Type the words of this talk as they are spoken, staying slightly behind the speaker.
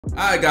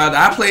Alright guys,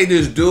 I played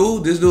this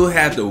dude. This dude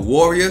had the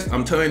Warriors.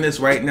 I'm telling you this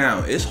right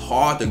now. It's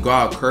hard to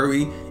guard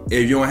Curry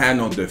if you don't have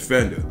no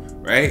defender,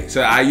 right?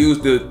 So I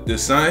used the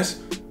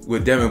Suns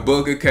with Devin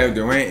Booker, Kevin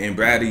Durant, and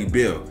Bradley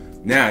Beal.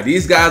 Now,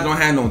 these guys don't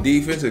have no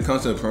defense when it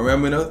comes to the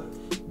perimeter,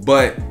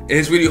 but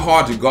it's really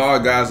hard to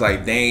guard guys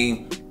like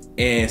Dame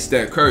and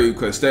Steph Curry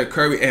because Steph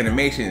Curry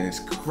animation is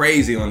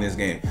crazy on this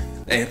game.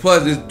 And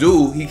plus, this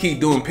dude, he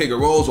keep doing pick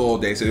and rolls all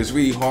day, so it's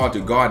really hard to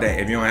guard that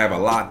if you don't have a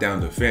lockdown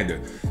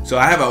defender. So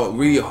I have a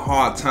really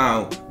hard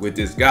time with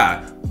this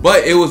guy.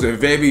 But it was a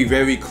very,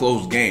 very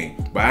close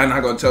game. But I'm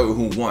not going to tell you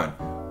who won.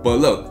 But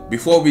look,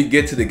 before we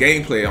get to the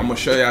gameplay, I'm going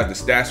to show you the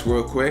stats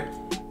real quick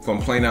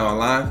from playing out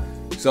online.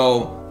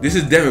 So this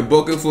is Devin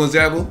Booker, for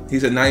example.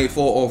 He's a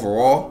 94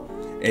 overall.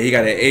 And he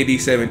got an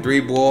 87 3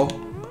 ball.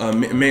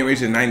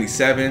 Mid-range is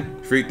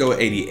 97. Free throw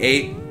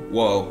 88.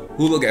 Well,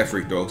 who look at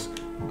free throws?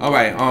 All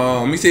right,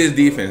 let me see his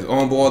defense.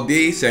 On ball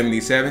D,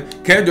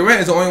 77. Kevin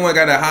Durant is the only one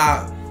that got a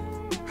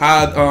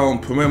high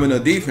perimeter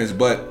defense,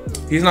 but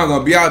he's not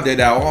gonna be out there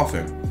that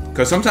often.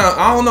 Cause sometimes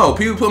I don't know.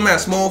 People put him at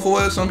small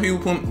forward. Some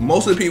people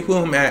most of the people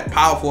put him at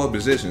power forward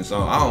position.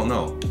 So I don't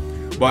know.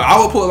 But I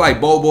would put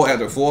like Bobo at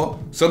the 4.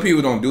 Some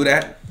people don't do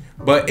that.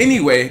 But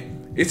anyway,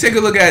 let's take a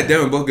look at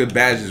Devin Booker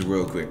badges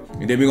real quick,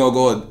 and then we're gonna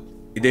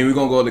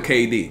go. To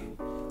KD.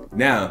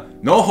 Now,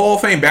 no Hall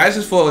of Fame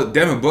badges for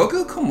Devin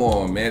Booker? Come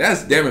on, man.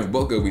 That's Devin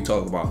Booker we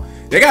talk about.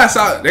 They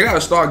gotta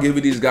start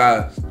giving these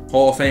guys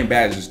Hall of Fame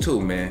badges too,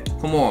 man.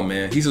 Come on,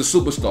 man. He's a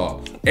superstar.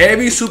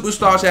 Every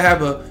superstar should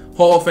have a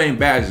Hall of Fame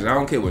badges. I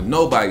don't care what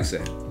nobody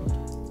said.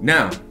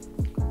 Now,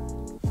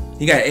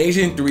 he got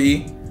Asian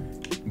 3,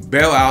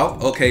 bail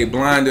out, okay,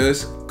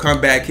 blinders,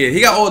 comeback kid.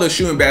 He got all the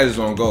shooting badges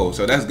on goal,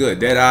 so that's good.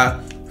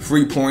 Deadeye,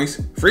 free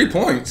points. Free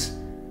points?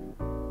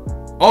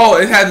 Oh,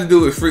 it had to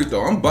do with free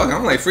throw. I'm bugging.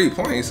 I'm like, free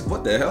points?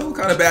 What the hell? What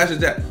kind of badge is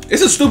that?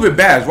 It's a stupid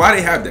badge. Why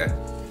they have that?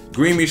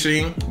 Green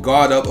machine,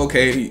 guard up.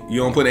 Okay,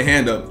 you don't put a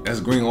hand up. That's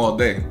green all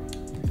day.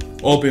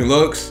 Open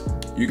looks.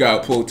 You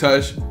got pull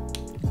touch.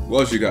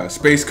 What else you got?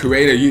 Space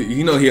creator.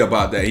 You know he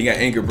about that. He got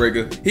anchor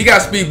breaker. He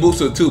got speed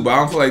booster too, but I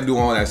don't feel like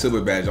doing all that silver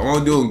badge. I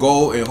want to do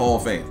gold and Hall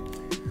of Fame.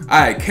 All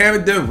right,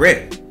 Kevin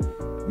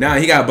Durant. Now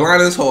he got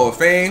blinders, Hall of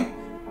Fame.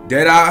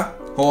 Deadeye,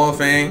 Hall of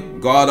Fame.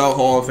 Guard up,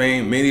 Hall of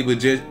Fame. Mini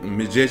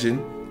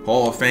magician.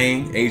 Hall of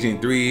Fame,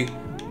 Agent 3,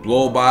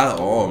 blow by.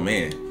 Oh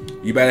man,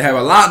 you better have a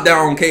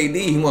lockdown on KD.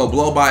 He want to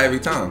blow by every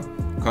time.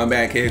 Come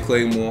back here,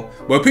 Claymore.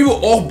 But people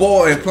off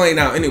ball and playing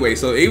out anyway.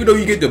 So even though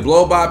you get the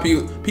blow by,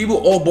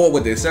 people off ball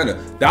with their center.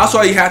 That's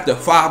why you have to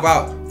 5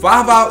 out.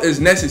 5 out is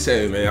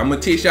necessary, man. I'm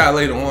gonna teach y'all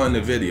later on in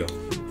the video.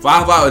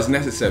 5 out is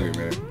necessary,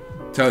 man.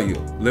 Tell you,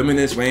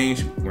 limitless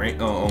range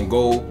on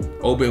goal,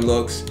 open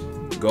looks,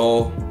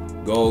 goal,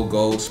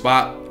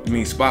 spot.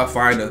 Spot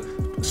finder.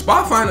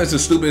 Spot finder is the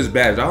stupidest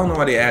badge. I don't know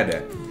why they add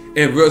that.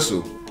 And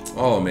Russell.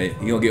 Oh man,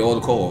 you gonna get all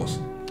the calls.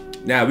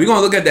 Now we're gonna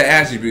look at the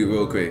attribute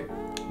real quick.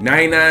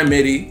 99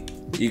 midi.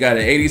 You got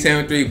an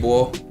 87 3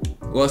 ball.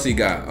 What else he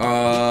got?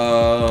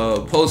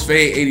 Post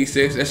fade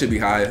 86. That should be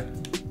higher.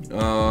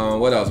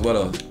 What else?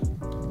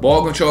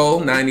 Ball control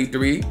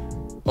 93.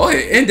 Oh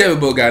yeah, and Devin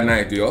Booker got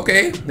 93.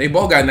 Okay, they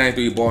both got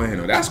 93 ball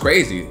handle. That's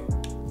crazy.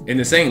 In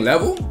the same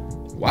level?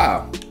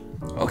 Wow.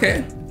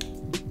 Okay.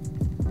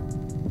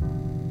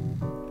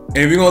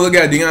 And we're gonna look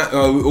at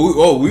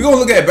Deandre. We're gonna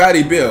look at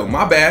Bradley Beal.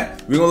 My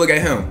bad. We're gonna look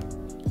at him.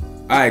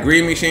 All right,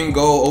 green machine,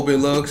 goal, open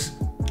looks.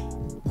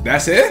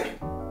 That's it?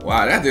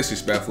 Wow, that's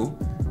disrespectful.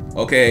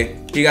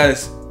 Okay, he got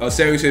a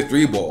 76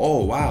 3 ball.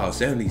 Oh wow,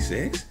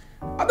 76.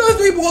 I thought his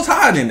 3 ball's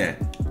higher than that.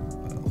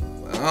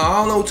 I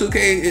don't know what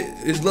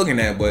 2K is looking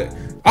at, but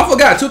I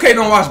forgot 2K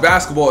don't watch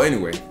basketball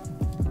anyway.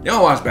 They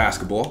don't watch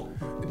basketball.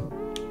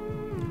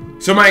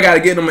 Somebody gotta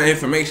get them the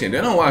information. They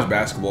don't watch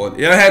basketball.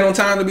 They don't have no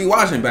time to be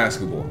watching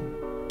basketball.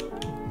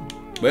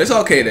 But it's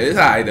okay though. It's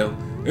alright though.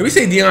 When we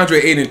say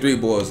Deandre Ayton 3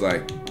 balls,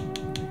 like,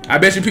 I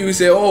bet you people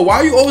say, oh,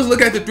 why you always look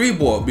at the 3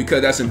 ball?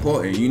 Because that's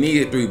important. You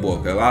need a 3 ball.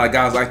 Because a lot of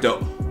guys like the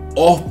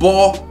off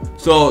ball.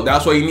 So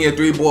that's why you need a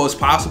 3 ball as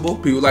possible.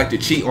 People like to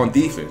cheat on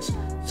defense.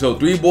 So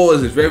 3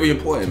 balls is very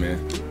important,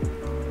 man.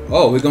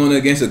 Oh, we're going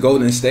against the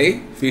Golden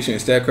State, featuring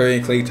Steph Curry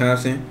and Klay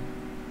Thompson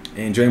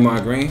and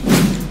Draymond Green.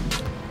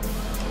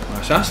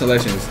 My shot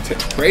selection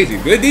is crazy.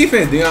 Good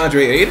defense,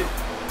 Deandre Ayton.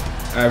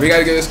 All right, we got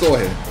to get a score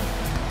here.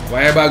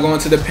 Why everybody going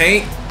to the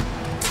paint?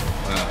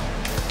 Wow.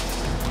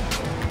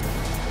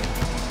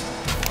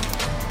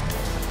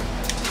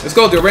 Let's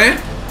go,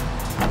 Durant.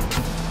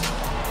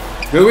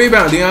 Good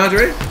rebound,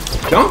 Deandre.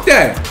 Dunk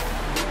that.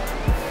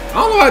 I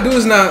don't know why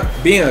dude's not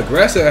being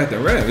aggressive at the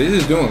rim. He's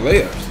just doing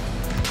layups.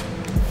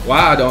 Why,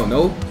 I don't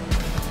know.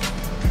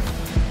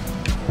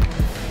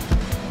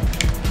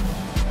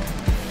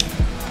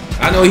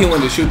 I know he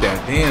wanted to shoot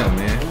that. Damn,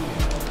 man.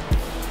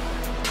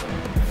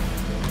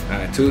 All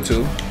right,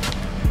 2-2.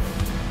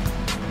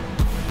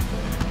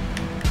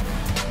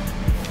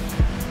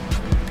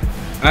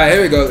 Alright,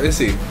 here we go. Let's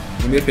see.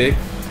 Give me a pick.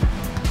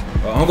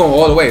 Oh, I'm going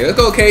all the way. Let's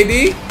go,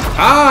 KD.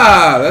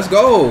 Ah, let's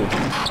go.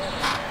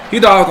 He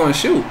thought I was going to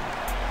shoot.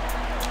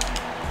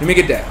 Let me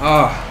get that.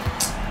 Ah.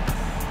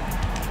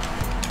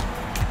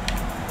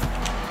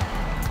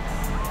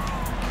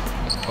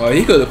 Oh,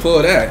 he could have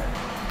pulled that.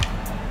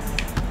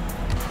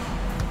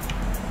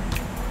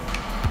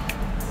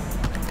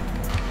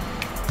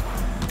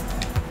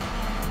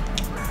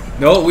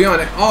 No, we on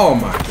it. Oh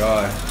my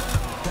god.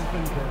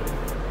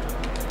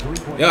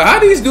 Yo, how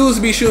these dudes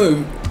be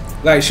shooting,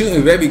 like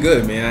shooting very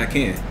good, man? I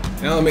can't.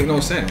 That don't make no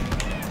sense.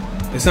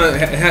 It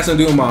has something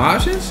to do with my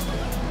options?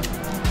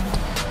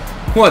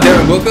 Come on,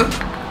 Devin Booker.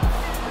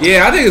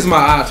 Yeah, I think it's my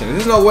option.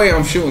 There's no way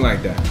I'm shooting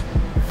like that.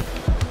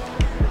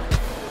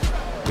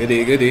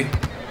 Goodie, goodie.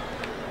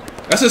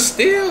 That's a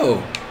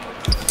steal.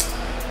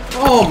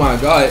 Oh my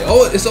god.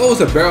 Oh, it's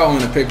always a barrel on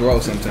the pick and roll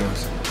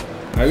sometimes.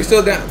 Alright, we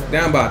still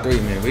down by 3,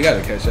 man. We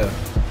gotta catch up.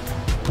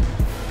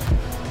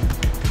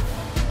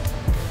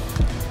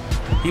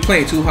 He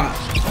playing too hot.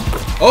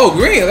 Oh,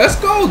 green. Let's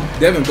go,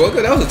 Devin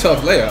Booker. That was a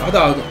tough layup. I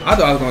thought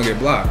I was gonna get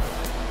blocked.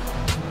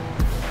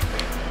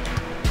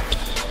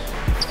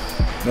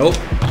 Nope.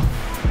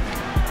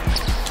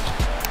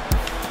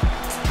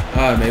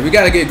 Alright, man. We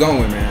gotta get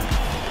going, man.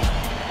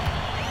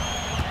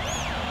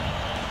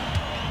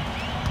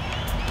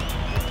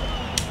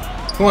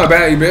 Come on,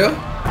 Bradley Beal.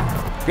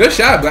 Good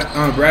shot,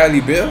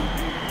 Bradley Beal.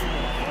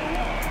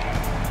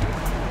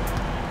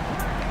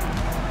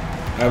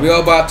 Alright, we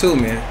all about 2,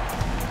 man.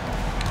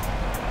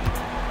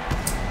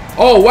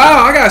 Oh,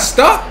 wow, I got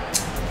stuck.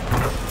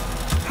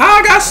 How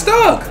I got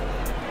stuck?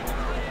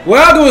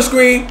 When I do a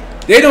screen,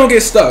 they don't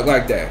get stuck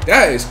like that.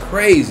 That is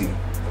crazy.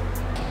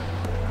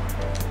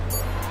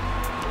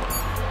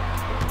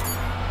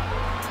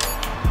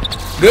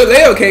 Good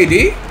layup,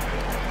 KD.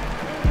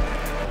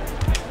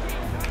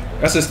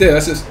 That's a steal.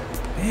 That's just,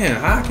 man,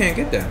 how I can't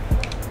get that.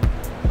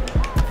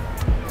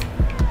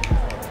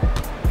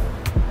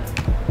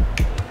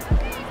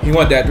 He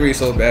want that 3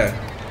 so bad.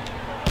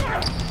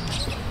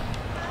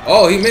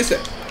 Oh, he missed it.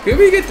 Could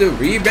we get the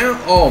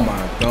rebound? Oh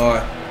my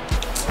god.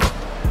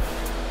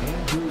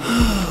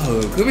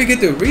 Could we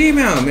get the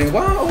rebound, man?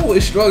 Why am I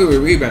always struggling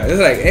with rebounds?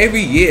 It's like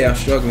every year I'm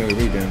struggling with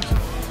rebounds.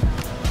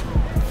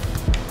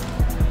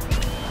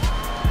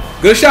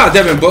 Good shot,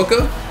 Devin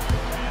Booker.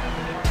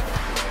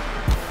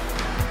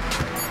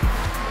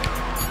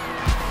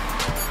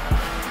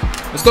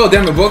 Let's go,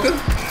 Devin Booker.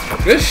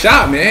 Good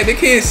shot, man. They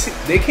can't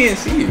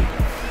see you.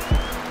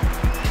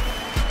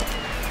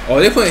 Oh,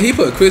 he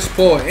put Chris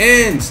Paul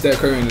and Steph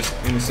Curry in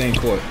the same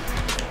court.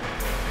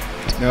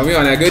 Now we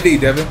on that good D,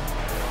 Devin.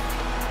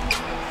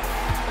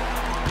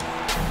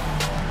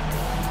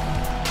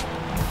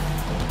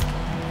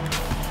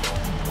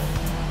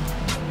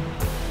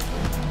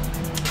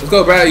 Let's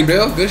go, Bradley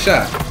Beal. Good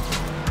shot.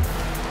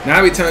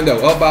 Now we turned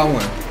up by 1.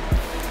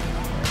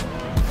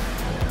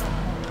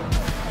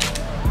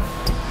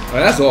 Oh,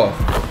 that's off.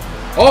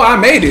 Oh, I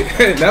made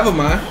it. Never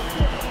mind.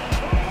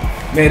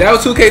 Man, that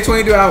was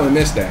 2K23. I would have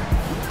missed that.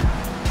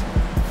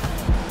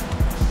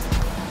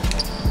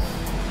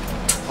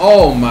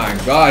 Oh my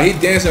god, he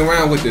dancing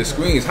around with the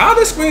screens. How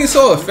the screens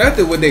so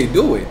effective when they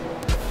do it?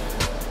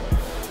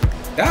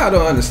 That I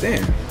don't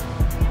understand.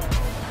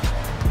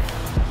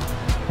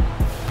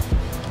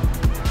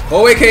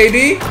 Oh wait,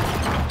 KD?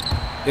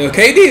 Yo,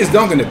 KD is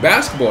dunking the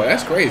basketball.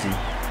 That's crazy.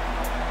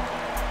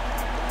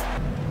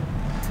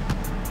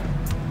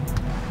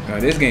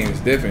 This game is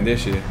different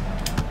this year.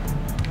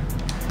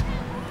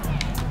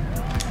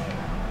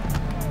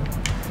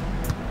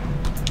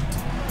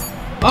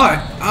 Alright.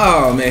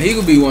 Oh man, he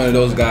could be one of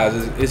those guys.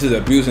 This is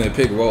abusing the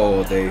pick and roll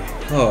all day.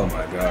 Oh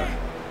my god.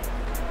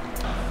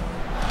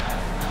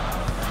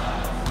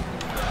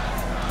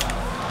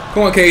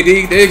 Come on,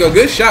 KD. There you go.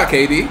 Good shot,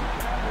 KD.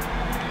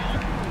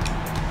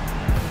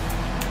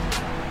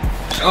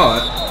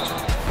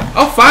 Oh,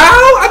 a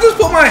foul? I just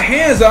put my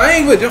hands up. I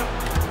ain't gonna jump.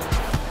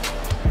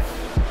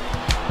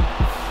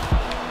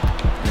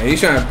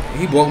 Man,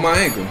 he broke my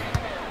ankle.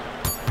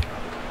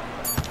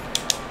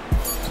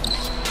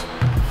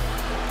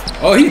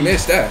 Oh, he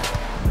missed that.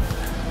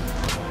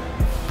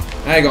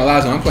 I ain't gonna lie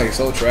to him, I'm playing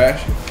so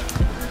trash.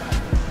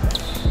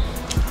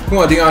 Come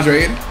on,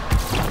 Deandre Ayton.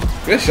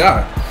 Good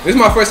shot. This is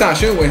my first time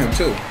shooting with him,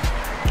 too.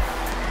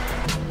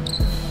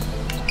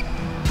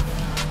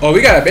 Oh,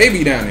 we got a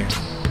baby down there.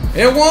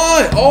 And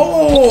 1.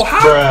 Oh,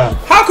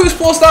 how Chris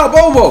Paul stop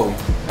Bobo?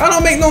 That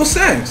don't make no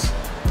sense.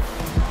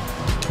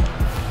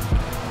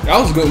 That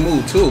was a good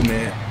move, too,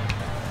 man.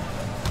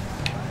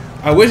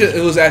 I wish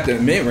it was at the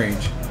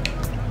mid-range.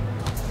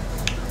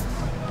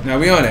 Now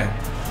we on that.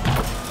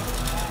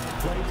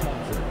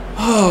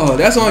 Oh,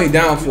 that's only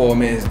downfall,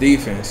 man. It's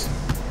defense.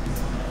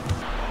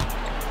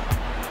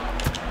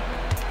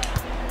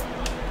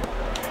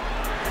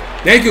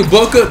 Thank you,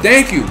 Booker.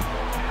 Thank you.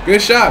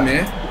 Good shot,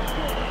 man.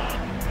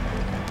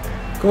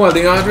 Come on,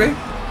 Deandre.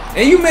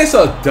 And you miss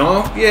a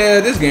dunk. Yeah,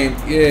 this game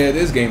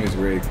is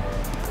rigged.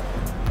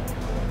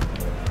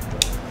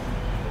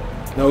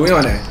 No, we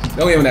on that.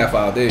 Don't give him that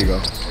foul. There you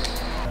go.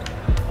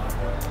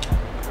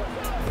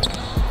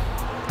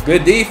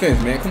 Good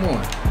defense, man. Come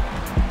on.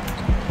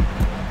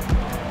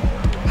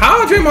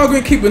 How Draymond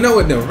Green keeping up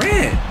with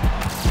Durant?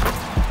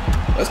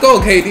 Let's go,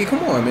 KD.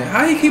 Come on, man.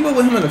 How he keep up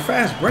with him in the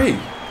fast break?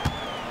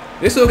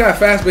 They still got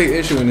fast break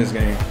issue in this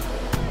game.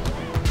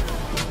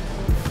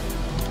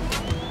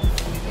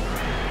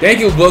 Thank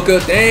you, Booker.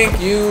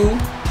 Thank you.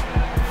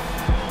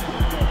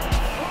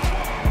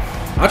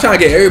 I'm trying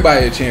to get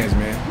everybody a chance,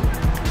 man.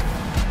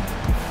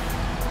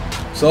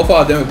 So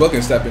far, Devin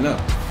Booker stepping up.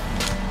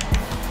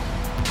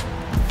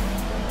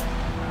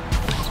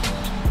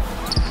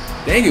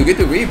 Thank you. Get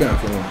the rebound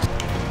for him.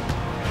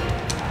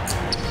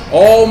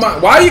 Oh my!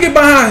 Why you get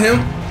behind him?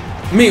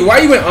 I mean, why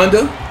you went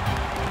under?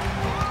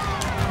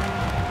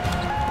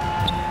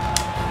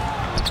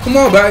 Come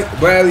on,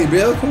 Bradley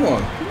Beal. Come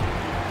on.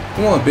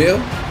 Come on, Bill.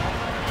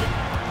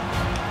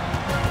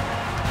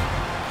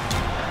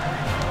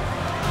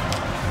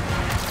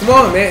 Come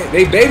on, man.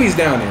 They babies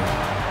down there.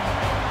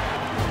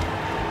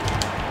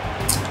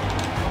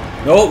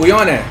 No, we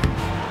on that.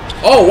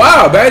 Oh,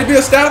 wow. Bradley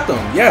Beal stopped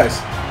them.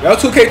 Yes. That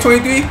was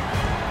 2K23.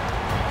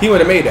 He would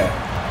have made that.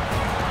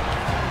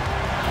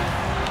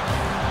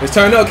 It's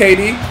turned up,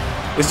 KD.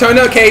 It's turned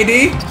up,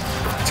 KD.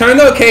 Turn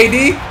up,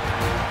 KD.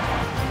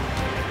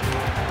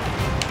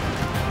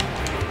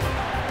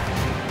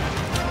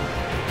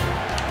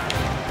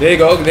 There you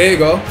go. There you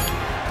go.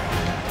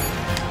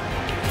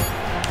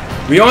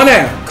 We on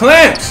that.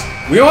 Clamps.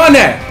 We on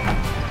that.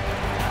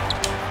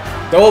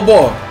 Double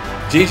ball.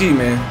 GG,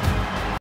 man.